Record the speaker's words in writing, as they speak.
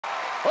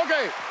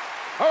Okay,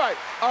 all right.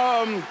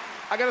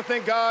 I gotta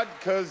thank God,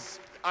 because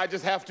I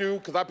just have to,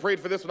 because I prayed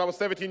for this when I was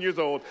 17 years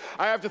old.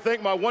 I have to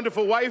thank my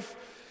wonderful wife.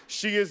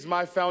 She is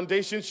my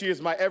foundation. She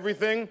is my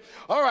everything.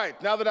 All right,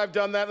 now that I've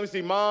done that, let me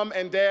see. Mom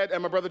and Dad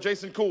and my brother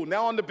Jason, cool.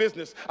 Now on to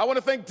business. I want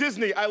to thank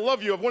Disney. I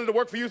love you. I've wanted to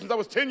work for you since I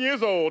was 10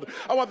 years old.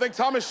 I want to thank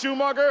Thomas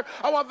Schumacher.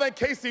 I want to thank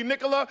Casey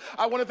Nicola.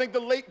 I want to thank the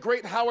late,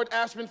 great Howard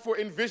Ashman for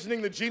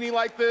envisioning the genie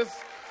like this.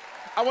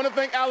 I want to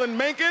thank Alan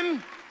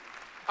Menken.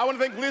 I want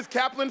to thank Liz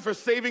Kaplan for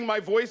saving my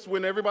voice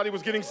when everybody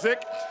was getting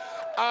sick.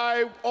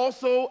 I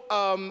also,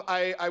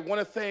 I want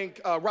to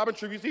thank Robin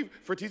Tribuzzi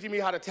for teaching me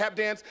how to tap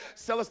dance,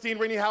 Celestine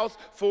Rainey House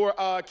for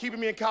keeping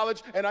me in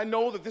college, and I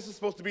know that this is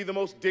supposed to be the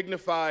most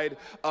dignified,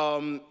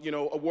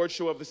 award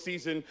show of the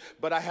season,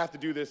 but I have to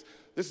do this.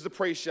 This is a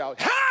praise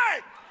shout. Hey!